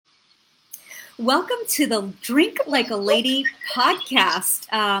Welcome to the Drink Like a Lady podcast.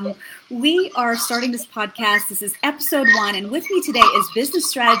 We are starting this podcast. This is episode 1, and with me today is business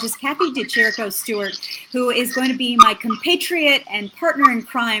strategist Kathy DiCirico-Stewart, who is going to be my compatriot and partner in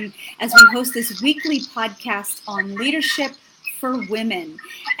crime as we host this weekly podcast on leadership for women.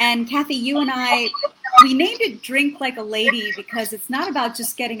 And Kathy, you and I, we named it Drink Like a Lady because it's not about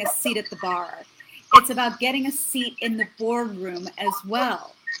just getting a seat at the bar. It's about getting a seat in the boardroom as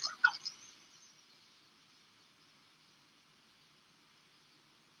well.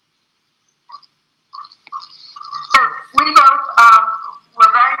 We both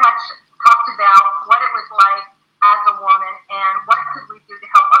were very much talked about what it was like as a woman and what could we do to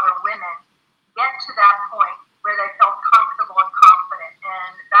help other women get to that point where they felt comfortable and confident.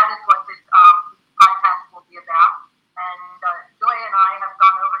 And that is what this podcast will be about. And Joya and I have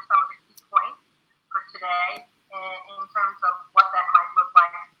gone over some of the key points for today in terms of what that might look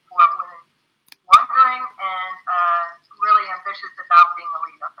like for women wondering and really ambitious about being a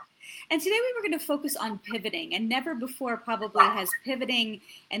leader. And today we were going to focus on pivoting, and never before probably has pivoting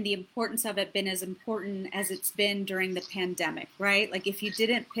and the importance of it been as important as it's been during the pandemic, right? Like if you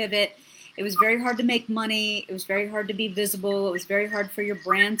didn't pivot, it was very hard to make money, it was very hard to be visible, it was very hard for your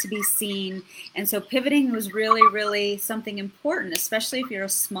brand to be seen, and so pivoting was really, really something important, especially if you're a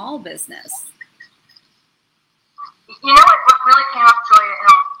small business. You know what really came up, Joya, in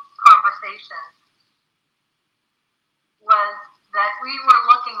our conversation was that we were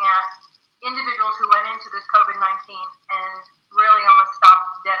looking at individuals who went into this COVID-19 and really almost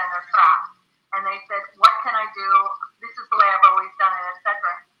stopped dead in their tracks. And they said, what can I do? This is the way I've always done it, etc.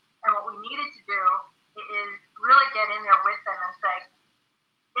 And what we needed to do is really get in there with them and say,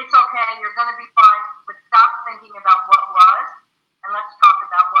 it's okay, you're going to be fine, but stop thinking about what was, and let's talk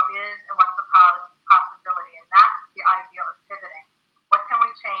about what is and what's the possibility. And that's the idea of pivoting. What can we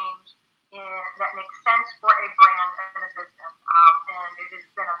change that makes sense for a brand and a business? And it has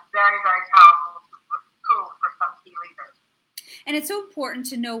been a very, very powerful tool for some key leaders. And it's so important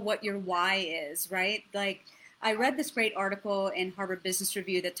to know what your why is, right? Like I read this great article in Harvard Business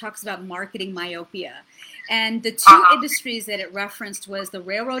Review that talks about marketing myopia. And the two industries that it referenced was the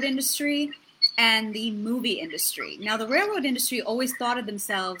railroad industry and the movie industry. Now, the railroad industry always thought of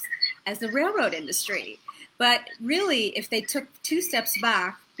themselves as the railroad industry. But really, if they took 2 steps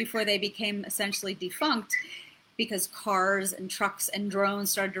back before they became essentially defunct, because cars and trucks and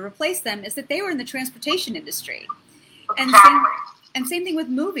drones started to replace them, is that they were in the transportation industry. And same thing with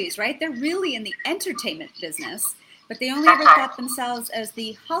movies, right? They're really in the entertainment business, but they only ever thought themselves as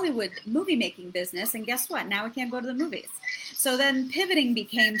the Hollywood movie-making business, and guess what? Now we can't go to the movies. So then pivoting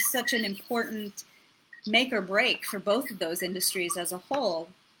became such an important make or break for both of those industries as a whole.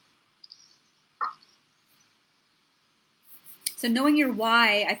 So knowing your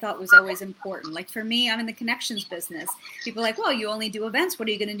why, I thought, was always important. Like for me, I'm in the connections business. People are like, well, you only do events. What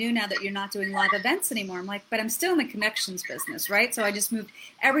are you going to do now that you're not doing live events anymore? I'm like, but I'm still in the connections business, right? So I just moved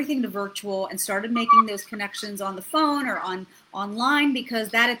everything to virtual and started making those connections on the phone or online, because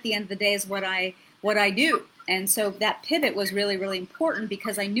that at the end of the day is what I do. And so that pivot was really, really important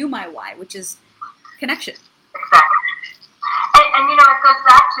because I knew my why, which is connection. Exactly. And you know, it goes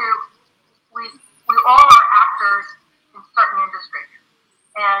back to we all are actors in certain industries,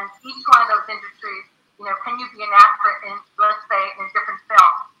 and each one of those industries, you know, can you be an actor in, let's say, in a different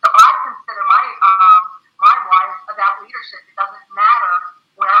film? So I consider my why about leadership. It doesn't matter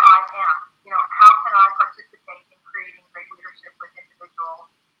where I am. You know, how can I participate in creating great leadership with individuals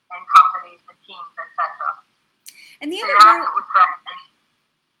and companies and teams, etc. And the so other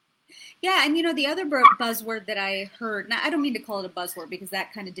Yeah, and you know, the other buzzword that I heard, now I don't mean to call it a buzzword because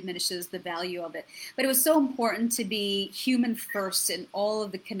that kind of diminishes the value of it, but it was so important to be human first in all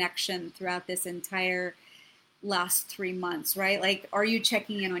of the connection throughout this entire last 3 months, right? Like, are you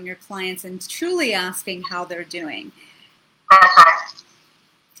checking in on your clients and truly asking how they're doing? That's right.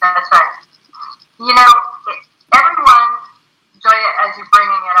 That's right. You know, everyone, Joya, as you're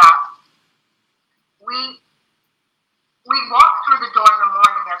bringing it up, we walk through the door in the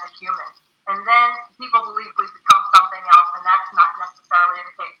morning as a human, and then people believe we become something else, and that's not necessarily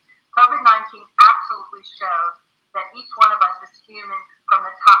the case. COVID-19 absolutely showed that each one of us is human from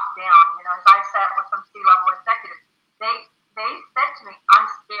the top down. You know, as I sat with some C-level executives, they said to me, I'm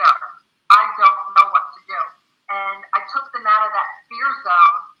scared. I don't know what to do. And I took them out of that fear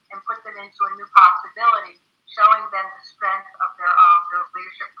zone and put them into a new possibility, showing them the strength of their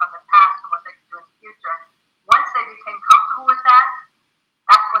leadership from the past and what they could do in the future. Once they became comfortable with that,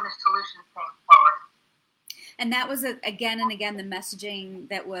 that's when the solutions came forward. And that was, again and again, the messaging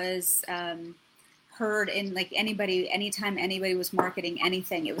that was heard in like anytime anybody was marketing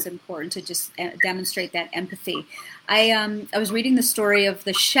anything, it was important to just demonstrate that empathy. I was reading the story of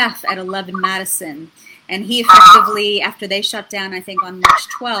the chef at 11 Madison, and he effectively, after they shut down, I think on March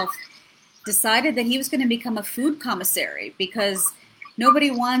 12th, decided that he was going to become a food commissary because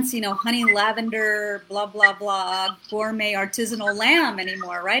nobody wants, honey lavender, blah, blah, blah, gourmet artisanal lamb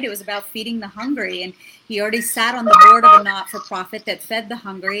anymore, right? It was about feeding the hungry. And he already sat on the board of a not-for-profit that fed the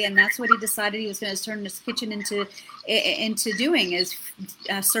hungry. And that's what he decided he was going to turn his kitchen into doing, is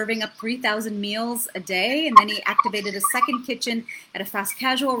serving up 3,000 meals a day. And then he activated a second kitchen at a fast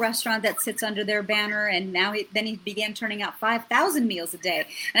casual restaurant that sits under their banner. And now he began turning out 5,000 meals a day.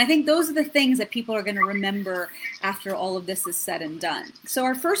 And I think those are the things that people are going to remember after all of this is said and done. So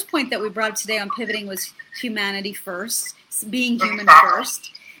our first point that we brought up today on pivoting was humanity first, being human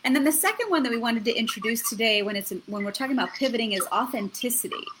first. And then the second one that we wanted to introduce today when we're talking about pivoting is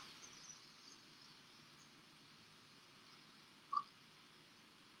authenticity.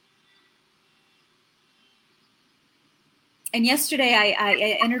 And yesterday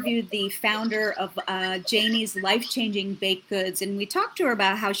I interviewed the founder of Janie's Life-Changing Baked Goods, and we talked to her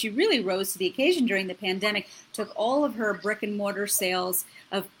about how she really rose to the occasion during the pandemic, took all of her brick and mortar sales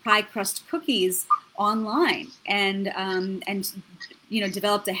of pie crust cookies online, and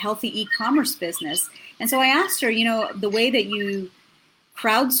developed a healthy e-commerce business. And so I asked her, the way that you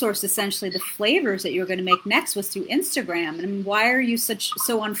crowdsourced essentially the flavors that you were going to make next was through Instagram. And I mean, why are you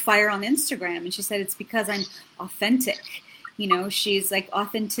so on fire on Instagram? And she said, it's because I'm authentic. She's like,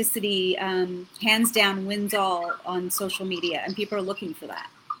 authenticity, hands down, wins all on social media, and people are looking for that.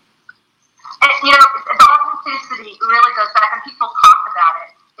 And, the authenticity really goes back, and people talk about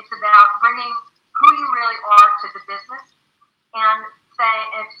it. It's about bringing who you really are to the business, and say,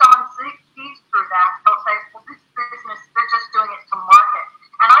 if someone sees through that, they'll say, well, this business, they're just doing it to market.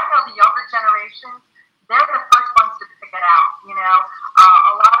 And I know the younger generation, they're the first ones to pick it out.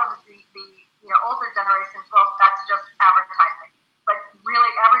 A lot of the older generations, well, that's just advertising. But really,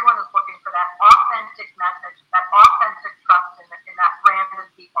 everyone is looking for that authentic message, that authentic trust in that brand of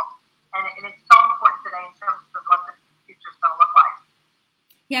people. And it's so important today in terms of what the future's going to look like.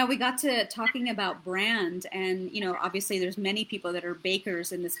 Yeah, we got to talking about brand, and obviously there's many people that are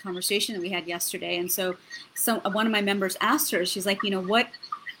bakers in this conversation that we had yesterday. And so one of my members asked her, she's like,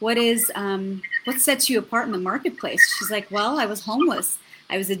 what sets you apart in the marketplace? She's like, well, I was homeless.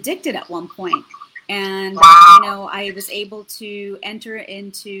 I was addicted at one point, and I was able to enter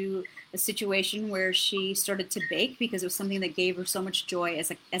into a situation where she started to bake because it was something that gave her so much joy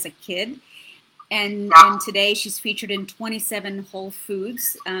as a kid. And today she's featured in 27 Whole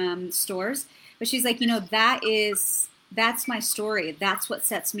Foods stores. But she's like, that's my story. That's what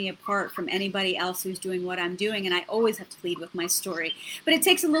sets me apart from anybody else who's doing what I'm doing. And I always have to lead with my story. But it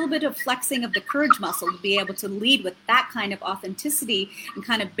takes a little bit of flexing of the courage muscle to be able to lead with that kind of authenticity and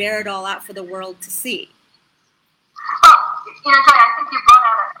kind of bear it all out for the world to see. Well, Joy, I think you brought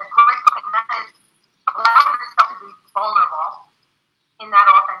out a great point, and that is allow yourself to be vulnerable in that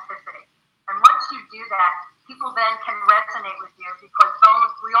authenticity. And once you do that, people then can resonate with you because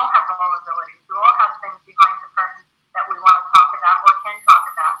we all have vulnerabilities. We all have things behind the curtain that we want to talk about or can talk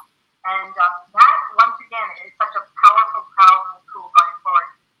about. And that, once again, is such a powerful, powerful tool going forward.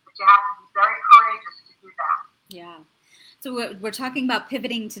 But you have to be very courageous to do that. Yeah. So we're talking about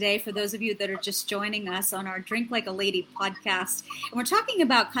pivoting today for those of you that are just joining us on our Drink Like a Lady podcast. And we're talking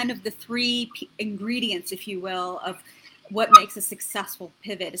about kind of the three ingredients, if you will, of what makes a successful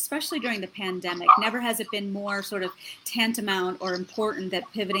pivot, especially during the pandemic. Never has it been more sort of tantamount or important that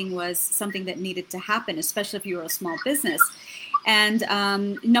pivoting was something that needed to happen, especially if you were a small business. And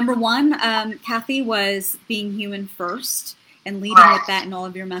number one, Kathy, was being human first and leading with that in all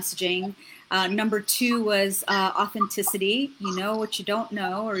of your messaging. Number two was authenticity. You know what you don't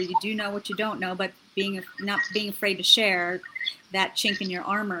know, or you do know what you don't know, but not being afraid to share that chink in your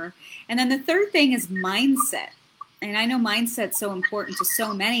armor. And then the third thing is mindset. And I know mindset's so important to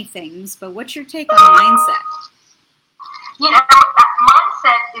so many things, but what's your take on mindset?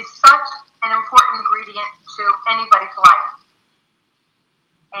 Mindset is such an important ingredient to anybody's life.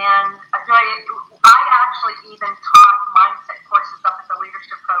 And I actually even taught mindset courses up at the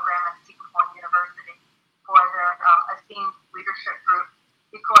leadership program at Sequoia Point University for their esteemed leadership group,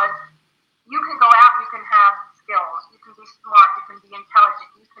 because you can go out and you can have skills, you can be smart, you can be intelligent,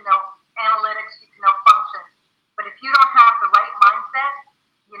 you can know analytics, you can know functions. But if you don't have the right mindset,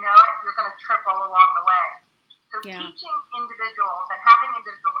 you're going to trip all along the way. So teaching individuals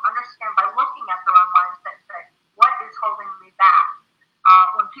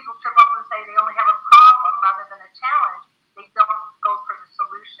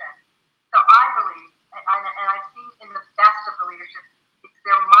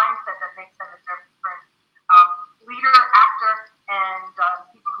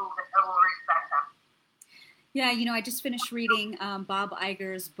I just finished reading Bob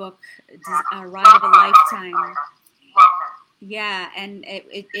Iger's book, Ride of a Lifetime. Yeah, and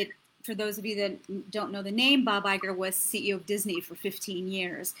it for those of you that don't know the name, Bob Iger was CEO of Disney for 15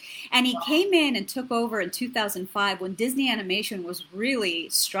 years. And he came in and took over in 2005 when Disney Animation was really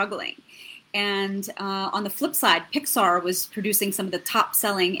struggling. And on the flip side, Pixar was producing some of the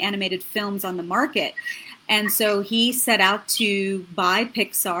top-selling animated films on the market. And so he set out to buy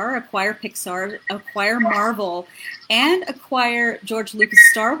Pixar, acquire Marvel, and acquire George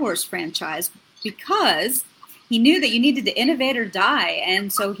Lucas' Star Wars franchise because he knew that you needed to innovate or die,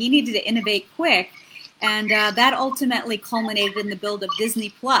 and so he needed to innovate quick. And that ultimately culminated in the build of Disney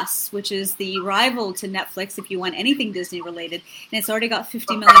Plus, which is the rival to Netflix if you want anything Disney-related, and it's already got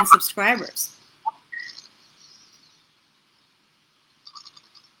 50 million subscribers.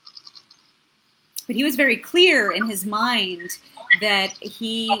 But he was very clear in his mind that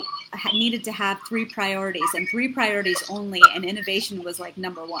he needed to have three priorities, and three priorities only, and innovation was like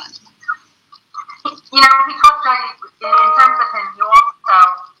number one. He talked in terms of him,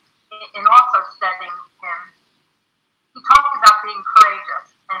 in also studying him, he talked about being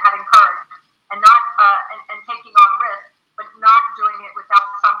courageous and having courage and not and taking on risks, but not doing it without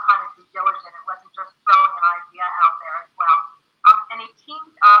some kind of due diligence. It wasn't just throwing an idea out there as well. And he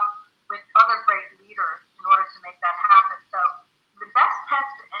teamed up with other great leaders in order to make that happen. So the best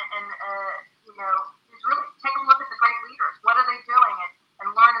test is really take a look at the great leaders. What are they doing?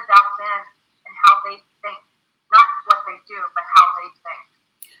 And learn about them and how they think. Not what they do, but how they think.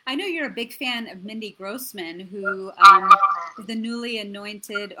 I know you're a big fan of Mindy Grossman, who is the newly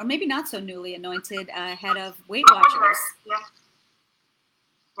anointed, or maybe not so newly anointed, head of Weight Watchers. Yep.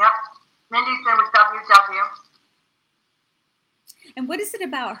 Mindy's been with WW. And what is it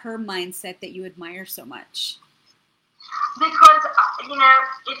about her mindset that you admire so much? Because,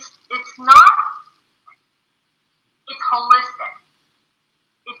 it's not, it's holistic.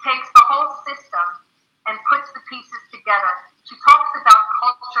 It takes the whole system and puts the pieces together. She talks about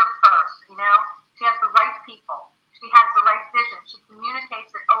culture first, She has the right people. She has the right vision. She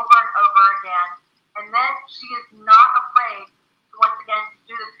communicates it over and over again. And then she is not afraid to, once again,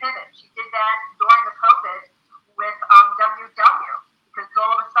 do the pivot. She did that during the COVID with WW, because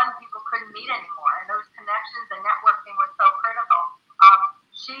all of a sudden people couldn't meet anymore. And those connections and networking was so critical.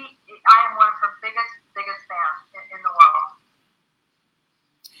 I am one of her biggest fans in the world.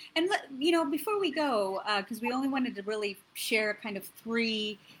 And, before we go, because we only wanted to really share kind of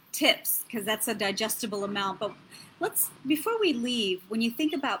 3 tips, because that's a digestible amount, but before we leave, when you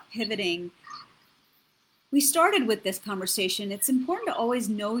think about pivoting, we started with this conversation, it's important to always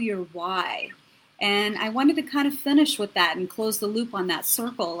know your why. And I wanted to kind of finish with that and close the loop on that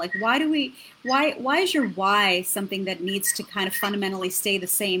circle. Like, why is your why something that needs to kind of fundamentally stay the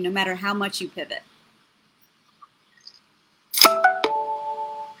same no matter how much you pivot?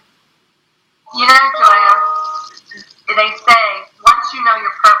 Joya, they say, once you know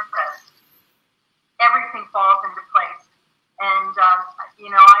your purpose, everything falls into place. And,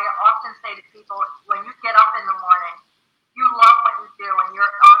 I often say to people, when you get up in the morning, you love what you do and you're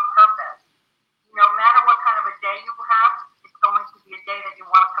on purpose. No matter what kind of a day you have, it's going to be a day that you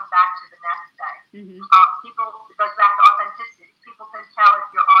want to come back to the next day. Mm-hmm. It goes back to authenticity. People can tell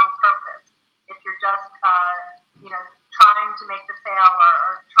if you're on purpose, if you're just, trying to make the sale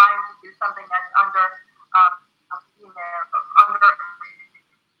or trying to do something that's under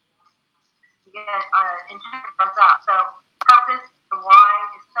intent goes up. So purpose, the why,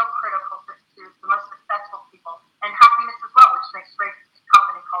 is so critical to the most successful people, and happiness as well, which makes great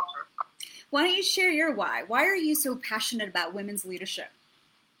company culture. Why don't you share your why? Why are you so passionate about women's leadership?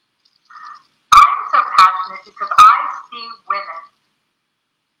 I'm so passionate because I see women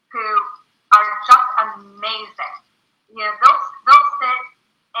who are just amazing. They'll sit,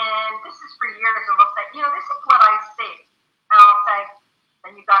 and this is for years, and they'll say, this is what I see. And I'll say,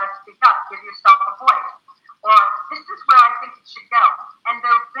 then you got to speak up, give yourself a voice. Or this is where I think it should go. And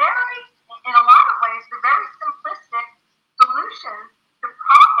they're in a lot of ways, they're very simplistic solutions to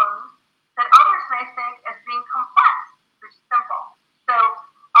problems that others may think as being complex. They're simple. So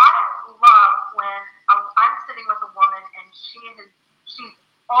I love when I'm sitting with a woman and she's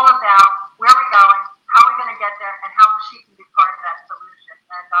all about where we're going, how we're going to get there, and how she can be part of that solution.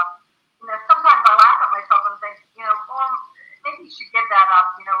 And sometimes I laugh at myself and think, maybe you should give that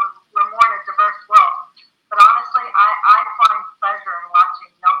up. We're more in a diverse world. But honestly, I find pleasure in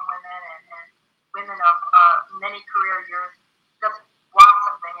watching young women and women of many career years just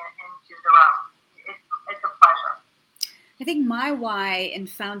blossoming into their own. It's a pleasure. I think my why in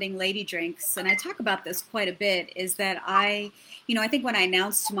founding Lady Drinks, and I talk about this quite a bit, is that I think when I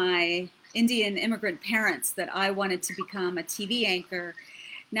announced my Indian immigrant parents that I wanted to become a TV anchor.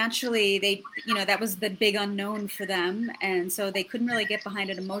 Naturally, that was the big unknown for them. And so they couldn't really get behind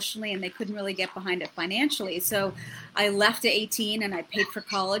it emotionally, and they couldn't really get behind it financially. So I left at 18, and I paid for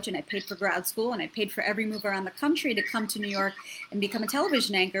college, and I paid for grad school, and I paid for every move around the country to come to New York and become a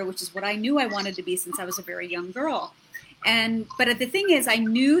television anchor, which is what I knew I wanted to be since I was a very young girl. But the thing is, I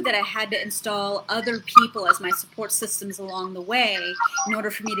knew that I had to install other people as my support systems along the way in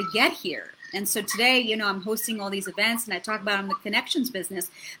order for me to get here. And so today, I'm hosting all these events, and I talk about the connections business,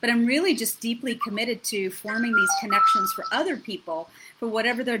 but I'm really just deeply committed to forming these connections for other people for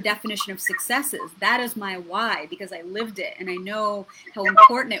whatever their definition of success is. That is my why, because I lived it, and I know how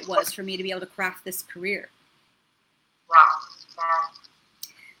important it was for me to be able to craft this career. Wow.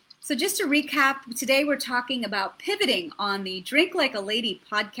 So just to recap, today we're talking about pivoting on the Drink Like a Lady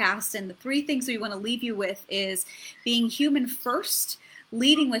podcast, and the 3 things we want to leave you with is being human first,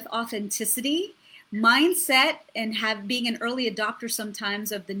 leading with authenticity, mindset, and being an early adopter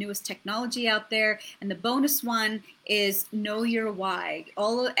sometimes of the newest technology out there. And the bonus one is know your why.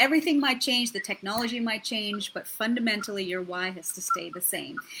 Everything might change, the technology might change, but fundamentally your why has to stay the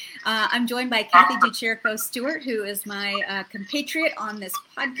same. I'm joined by Kathy DiCirico-Stewart, who is my compatriot on this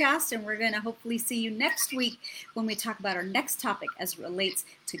podcast, and we're going to hopefully see you next week when we talk about our next topic as it relates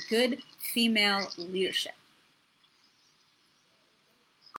to good female leadership.